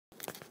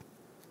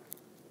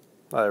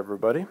Hi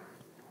everybody.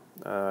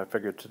 I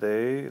figured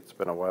today, it's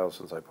been a while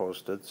since I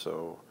posted,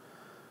 so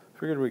I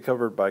figured we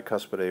covered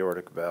bicuspid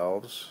aortic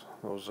valves.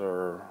 Those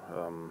are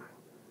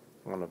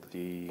one of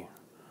the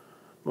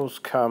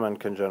most common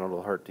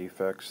congenital heart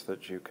defects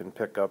that you can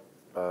pick up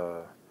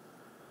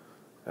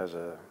as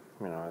a,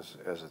 as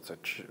it's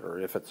or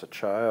if it's a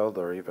child,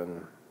 or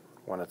even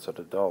when it's an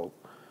adult.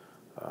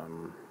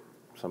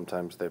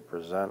 Sometimes they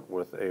present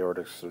with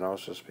aortic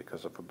stenosis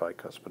because of a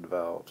bicuspid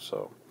valve.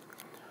 So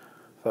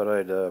thought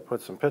I'd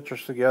put some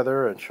pictures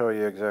together and show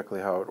you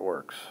exactly how it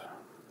works.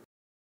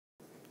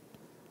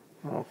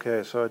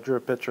 Okay, so I drew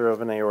a picture of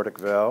an aortic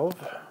valve.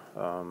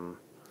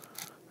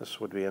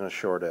 This would be in a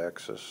short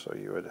axis, so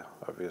you would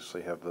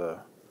obviously have the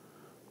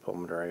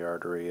pulmonary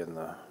artery in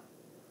the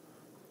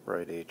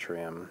right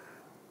atrium,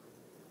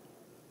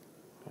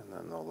 and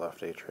then the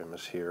left atrium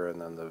is here, and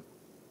then the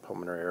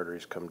pulmonary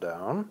arteries come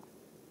down.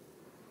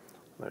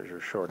 There's your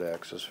short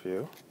axis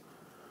view.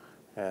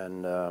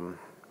 And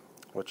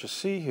what you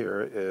see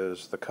here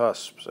is the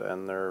cusps,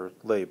 and they're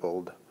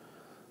labeled.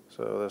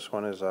 So this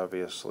one is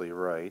obviously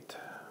right.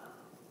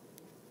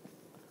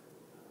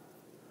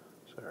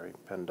 Sorry,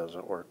 pen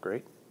doesn't work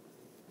great.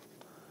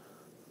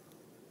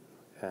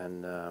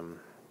 And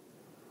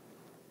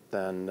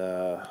then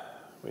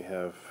we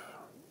have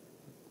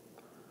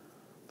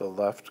the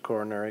left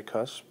coronary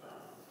cusp,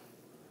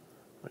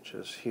 which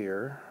is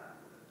here.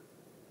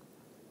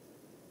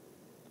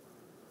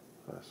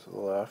 That's the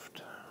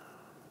left.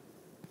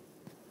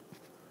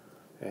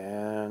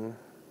 And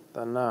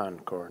the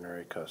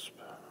non-coronary cusp.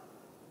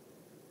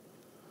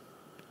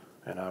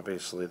 And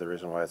obviously the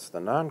reason why it's the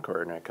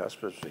non-coronary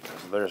cusp is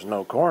because there's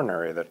no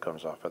coronary that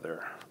comes off of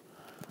there.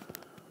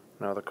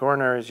 Now the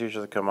coronaries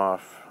usually come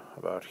off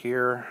about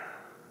here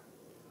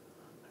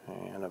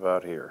and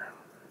about here.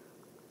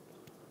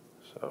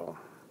 So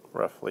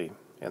roughly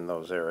in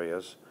those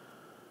areas.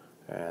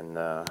 And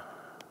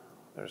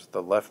there's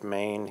the left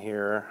main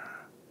here,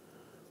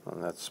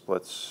 and that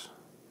splits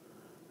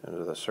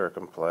into the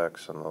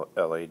circumflex and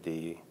the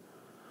LAD.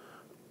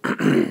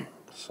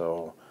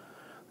 So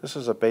this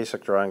is a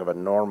basic drawing of a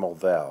normal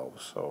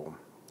valve, so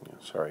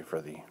sorry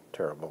for the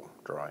terrible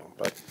drawing,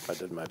 but I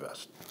did my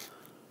best.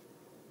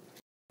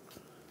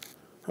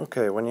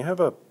 Okay, when you have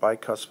a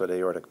bicuspid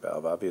aortic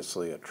valve,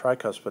 obviously a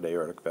tricuspid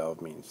aortic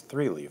valve means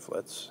 3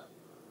 leaflets.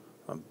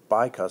 A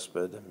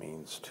bicuspid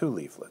means 2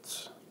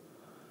 leaflets.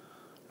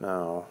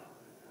 Now,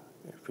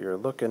 if you're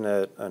looking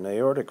at an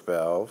aortic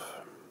valve,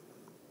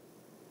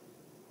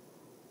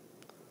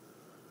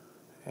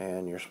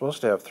 and you're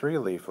supposed to have 3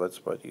 leaflets,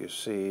 but you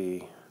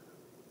see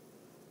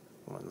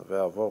when the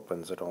valve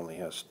opens it only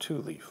has 2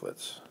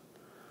 leaflets.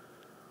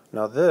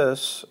 Now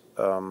this,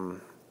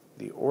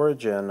 the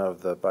origin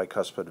of the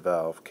bicuspid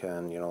valve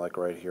can, like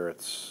right here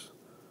it's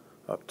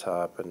up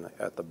top and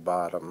at the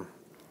bottom.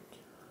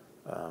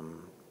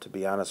 To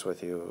be honest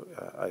with you,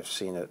 I've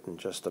seen it in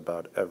just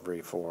about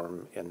every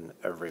form, in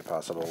every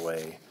possible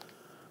way.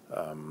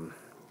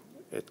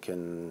 It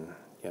can,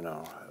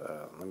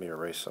 let me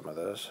erase some of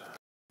this.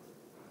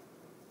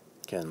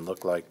 Can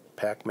look like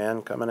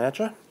Pacman coming at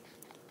you.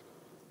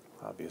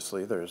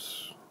 Obviously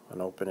there's an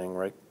opening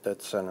right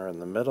dead center in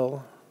the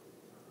middle.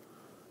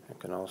 It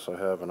can also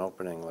have an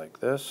opening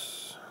like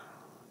this.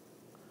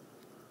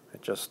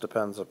 It just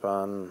depends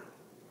upon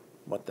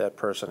what that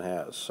person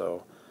has.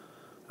 So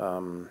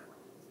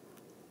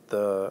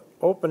the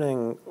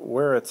opening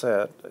where it's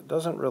at, it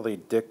doesn't really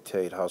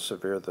dictate how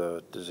severe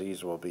the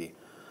disease will be.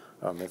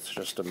 It's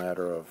just a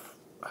matter of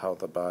how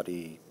the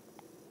body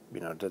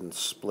didn't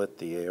split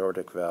the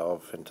aortic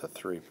valve into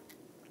 3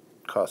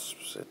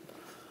 cusps.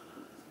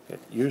 It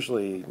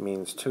usually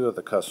means 2 of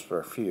the cusps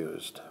are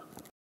fused.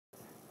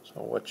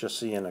 So what you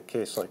see in a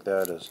case like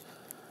that is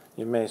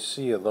you may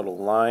see a little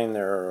line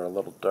there, or a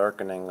little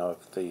darkening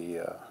of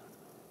the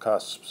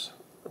cusps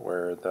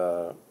where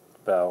the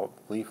valve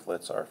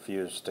leaflets are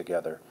fused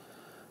together,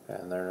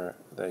 and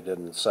they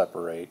didn't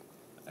separate,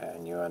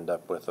 and you end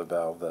up with a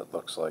valve that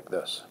looks like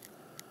this.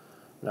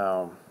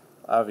 Now,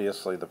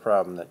 obviously the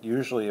problem that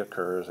usually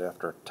occurs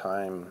after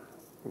time,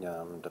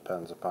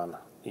 depends upon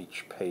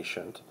each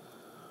patient,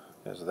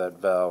 is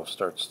that valve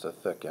starts to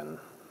thicken,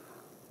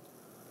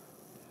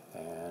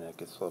 and it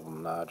gets little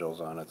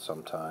nodules on it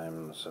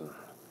sometimes, and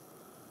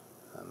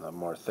the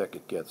more thick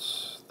it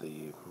gets,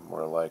 the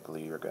more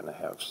likely you're going to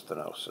have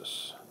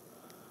stenosis.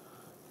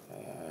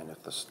 And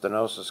if the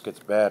stenosis gets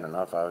bad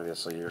enough,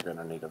 obviously you're going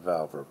to need a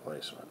valve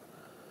replacement.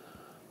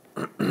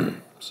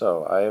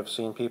 So I have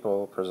seen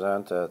people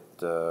present at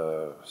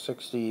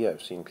 60,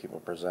 I've seen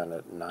people present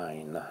at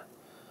 9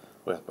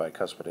 with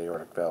bicuspid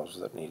aortic valves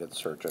that needed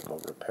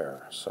surgical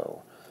repair.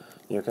 So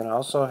you can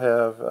also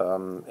have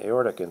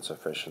aortic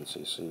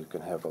insufficiency, so you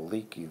can have a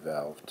leaky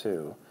valve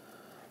too.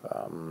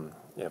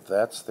 If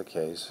that's the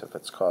case, if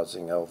it's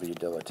causing LV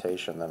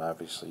dilatation, then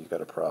obviously you've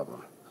got a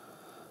problem.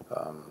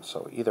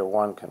 So either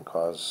one can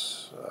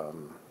cause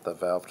the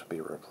valve to be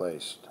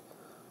replaced.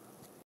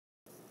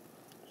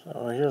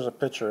 So here's a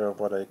picture of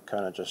what I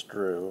kind of just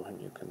drew,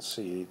 and you can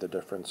see the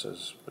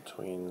differences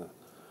between,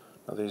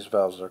 now these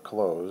valves are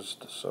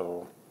closed,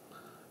 so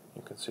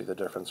You can see the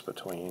difference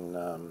between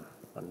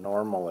a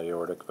normal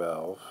aortic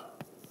valve,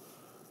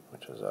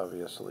 which is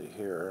obviously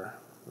here,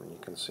 and you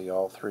can see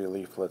all three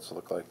leaflets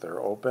look like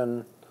they're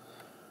open,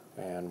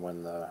 and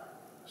when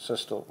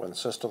systole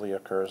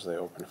occurs, they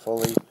open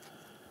fully.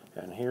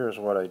 And here's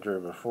what I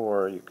drew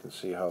before. You can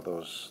see how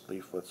those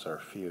leaflets are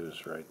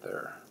fused right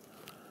there.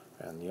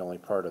 And the only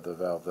part of the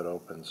valve that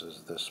opens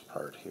is this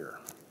part here.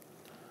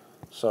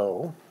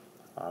 So,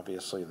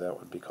 obviously that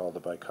would be called a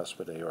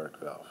bicuspid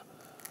aortic valve.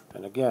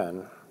 And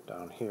again,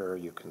 down here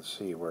you can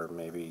see where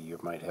maybe you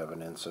might have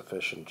an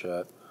insufficient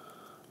jet,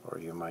 or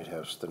you might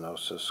have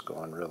stenosis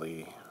going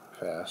really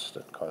fast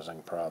and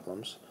causing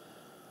problems.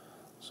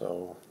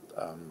 So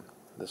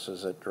this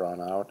is it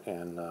drawn out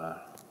in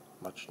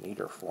much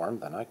neater form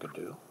than I could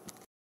do.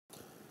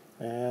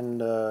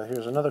 And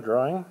here's another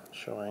drawing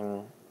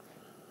showing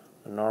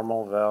a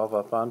normal valve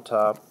up on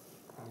top.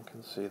 You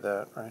can see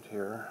that right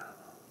here.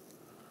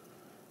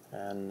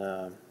 And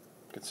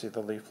you can see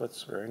the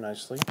leaflets very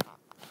nicely.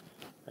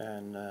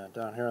 And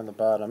down here on the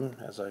bottom,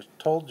 as I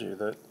told you,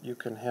 that you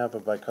can have a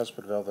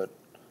bicuspid valve that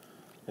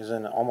is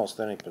in almost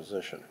any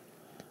position.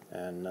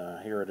 And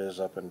here it is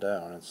up and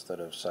down instead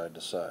of side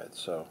to side.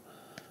 So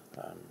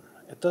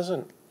it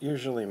doesn't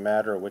usually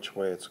matter which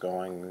way it's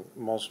going.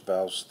 Most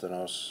valves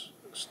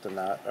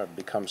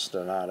become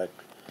stenotic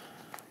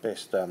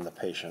based on the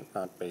patient,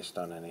 not based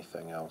on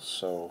anything else.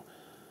 So,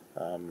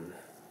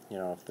 you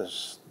know, if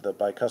the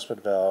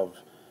bicuspid valve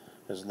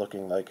is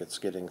looking like it's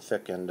getting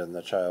thickened and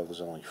the child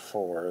is only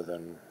 4,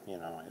 then, you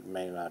know, it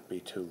may not be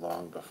too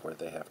long before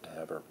they have to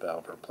have a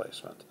valve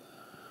replacement.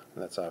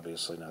 And that's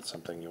obviously not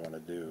something you want to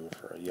do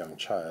for a young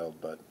child,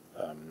 but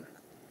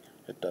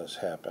it does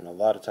happen. A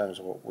lot of times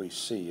what we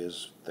see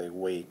is they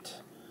wait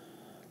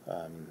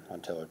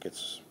until it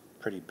gets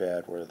pretty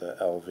bad where the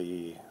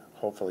LV,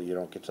 hopefully you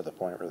don't get to the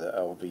point where the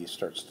LV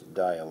starts to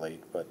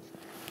dilate, but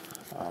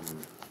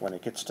when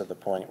it gets to the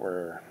point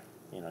where,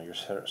 you know,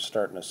 you're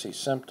starting to see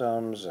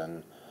symptoms,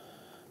 and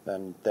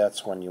then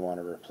that's when you want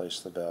to replace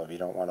the valve. You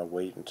don't want to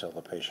wait until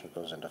the patient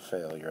goes into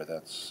failure.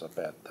 That's a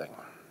bad thing.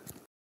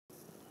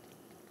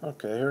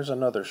 Okay, here's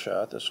another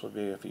shot. This would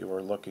be if you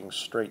were looking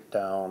straight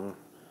down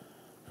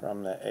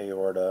from the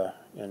aorta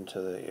into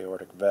the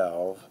aortic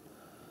valve.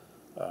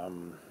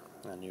 And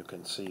you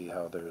can see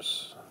how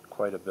there's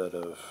quite a bit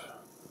of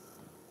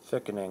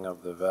thickening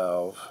of the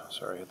valve.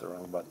 Sorry, I hit the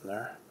wrong button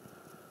there.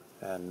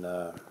 And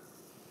the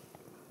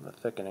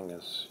thickening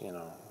is, you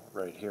know,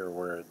 right here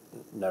where it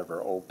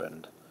never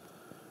opened.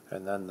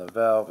 And then the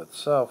valve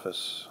itself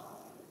is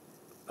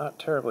not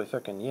terribly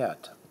thickened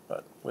yet,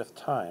 but with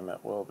time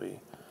it will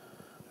be.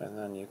 And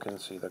then you can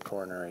see the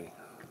coronaries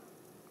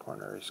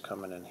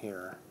coming in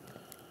here.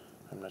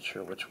 I'm not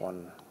sure which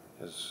one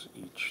is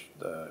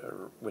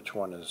which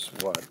one is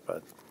what,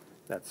 but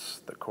that's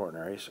the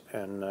coronaries.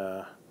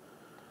 And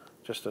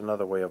just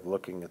another way of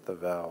looking at the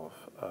valve.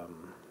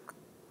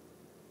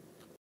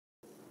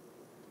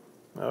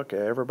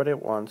 Okay, everybody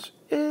at once.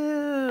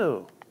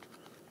 Ew!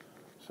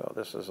 So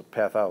this is a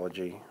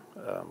pathology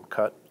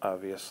cut,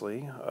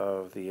 obviously,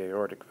 of the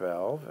aortic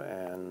valve,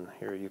 and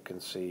here you can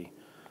see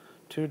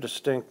 2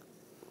 distinct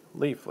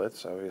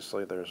leaflets.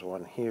 Obviously there's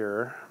one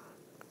here.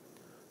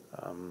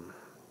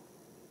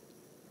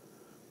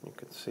 You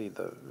can see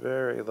the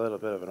very little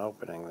bit of an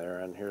opening there,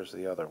 and here's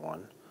the other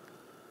one.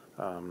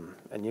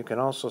 And you can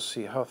also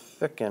see how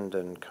thickened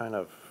and kind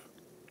of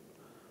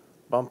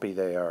bumpy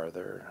they are.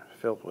 They're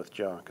filled with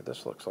junk.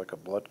 This looks like a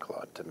blood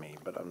clot to me,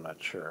 but I'm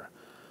not sure.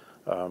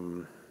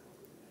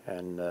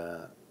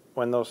 When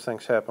those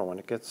things happen, when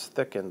it gets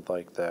thickened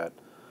like that,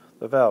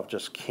 the valve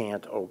just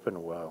can't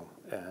open well,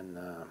 and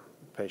the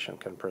patient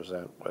can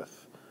present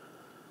with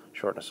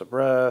shortness of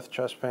breath,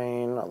 chest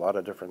pain, a lot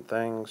of different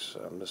things.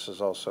 This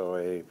is also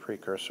a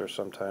precursor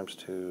sometimes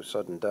to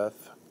sudden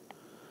death,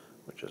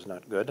 which is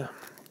not good.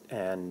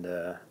 And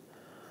the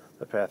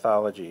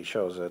pathology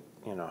shows it,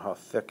 you know, how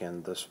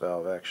thickened this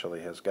valve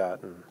actually has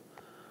gotten.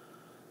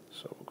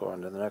 So we'll go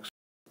on to the next.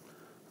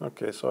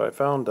 Okay, so I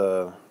found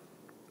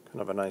kind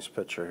of a nice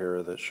picture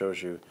here that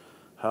shows you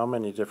how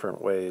many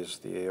different ways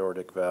the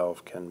aortic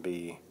valve can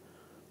be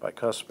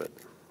bicuspid.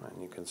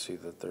 And you can see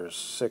that there's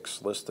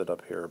 6 listed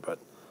up here, but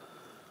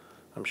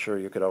I'm sure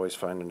you could always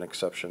find an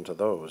exception to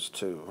those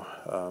too.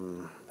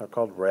 They're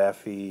called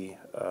Raffi,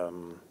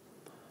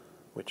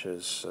 which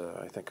is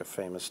I think a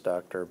famous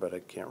doctor, but I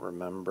can't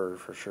remember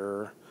for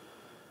sure.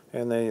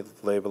 And they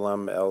label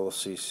them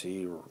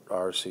LCC,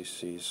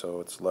 RCC, so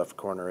it's left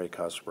coronary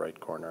cusp, right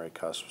coronary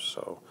cusp.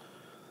 So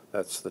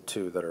that's the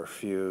 2 that are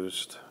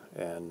fused.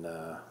 And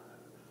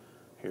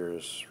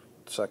here's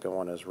the second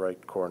one is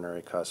right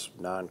coronary cusp,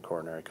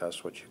 non-coronary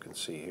cusp, which you can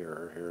see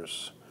here.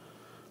 Here's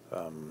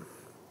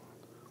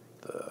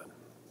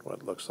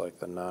what looks like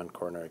the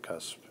non-coronary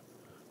cusp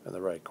and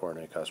the right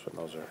coronary cusp, and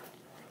those are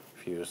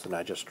fused. And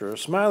I just drew a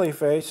smiley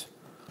face.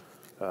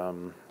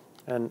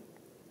 And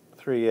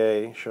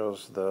 3A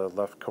shows the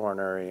left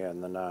coronary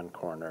and the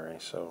non-coronary.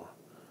 So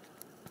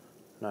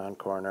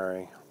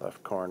non-coronary,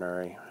 left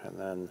coronary, and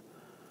then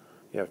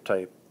you have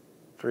type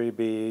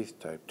 3B,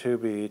 type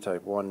 2B,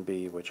 type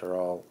 1B, which are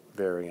all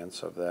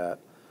variants of that.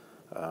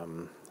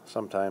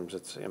 Sometimes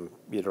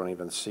you don't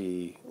even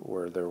see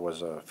where there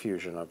was a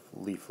fusion of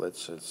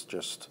leaflets. It's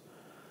just,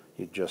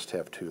 you just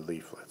have two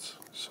leaflets.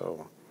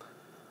 So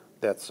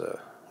that's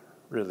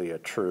really a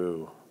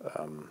true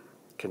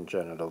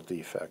congenital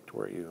defect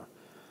where you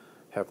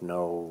have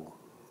no,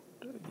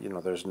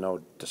 there's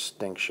no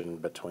distinction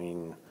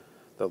between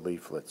the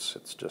leaflets.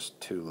 It's just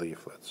two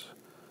leaflets.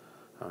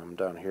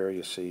 Down here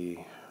you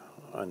see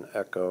an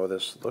echo.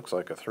 This looks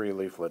like a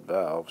 3-leaflet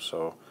valve,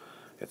 so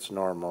it's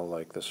normal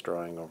like this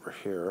drawing over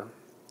here.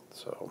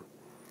 So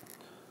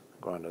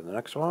go on to the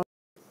next one.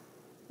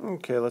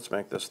 Okay, let's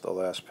make this the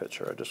last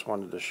picture. I just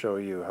wanted to show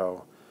you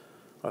how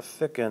a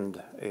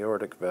thickened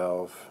aortic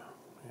valve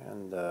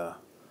and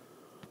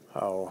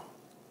how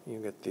you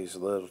get these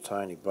little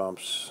tiny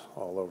bumps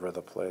all over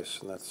the place,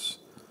 and that's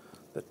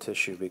the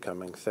tissue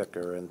becoming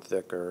thicker and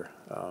thicker.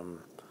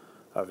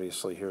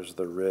 Obviously here's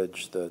the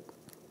ridge that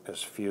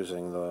is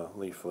fusing the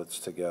leaflets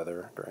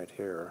together right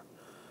here,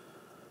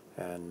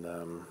 and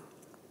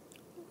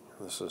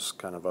this is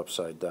kind of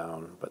upside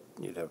down, but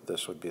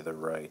this would be the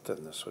right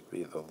and this would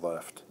be the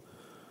left,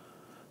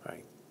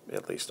 right?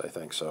 At least I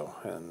think so,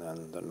 and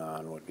then the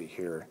non would be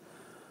here.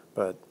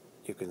 But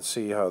you can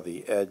see how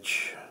the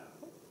edge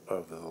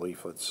of the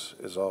leaflets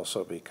is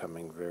also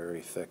becoming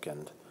very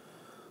thickened.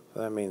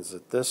 That means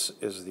that this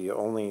is the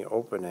only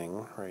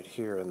opening right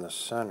here in the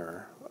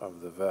center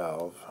of the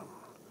valve.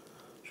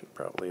 Should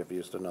probably have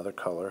used another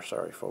color,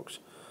 sorry folks.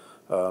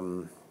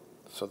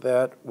 So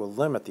that will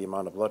limit the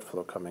amount of blood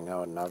flow coming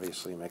out and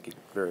obviously make it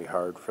very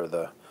hard for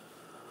the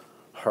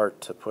heart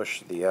to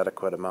push the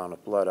adequate amount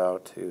of blood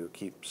out to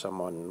keep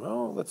someone,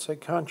 well, let's say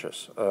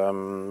conscious,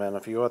 and a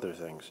few other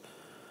things.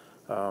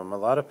 A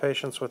lot of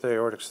patients with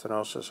aortic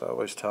stenosis, I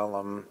always tell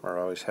them, or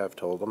always have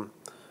told them,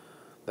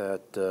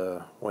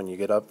 that when you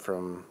get up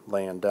from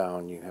laying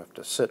down, you have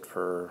to sit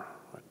for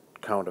a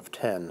count of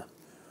 10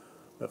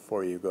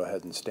 before you go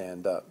ahead and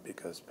stand up,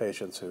 because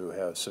patients who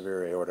have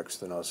severe aortic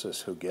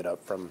stenosis who get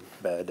up from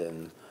bed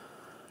and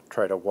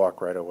try to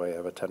walk right away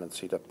have a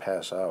tendency to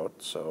pass out,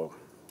 so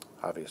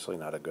obviously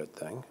not a good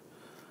thing.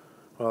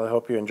 Well, I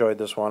hope you enjoyed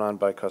this one on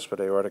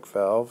bicuspid aortic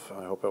valve.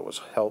 I hope it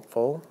was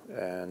helpful,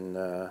 and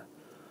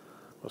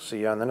we'll see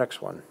you on the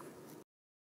next one.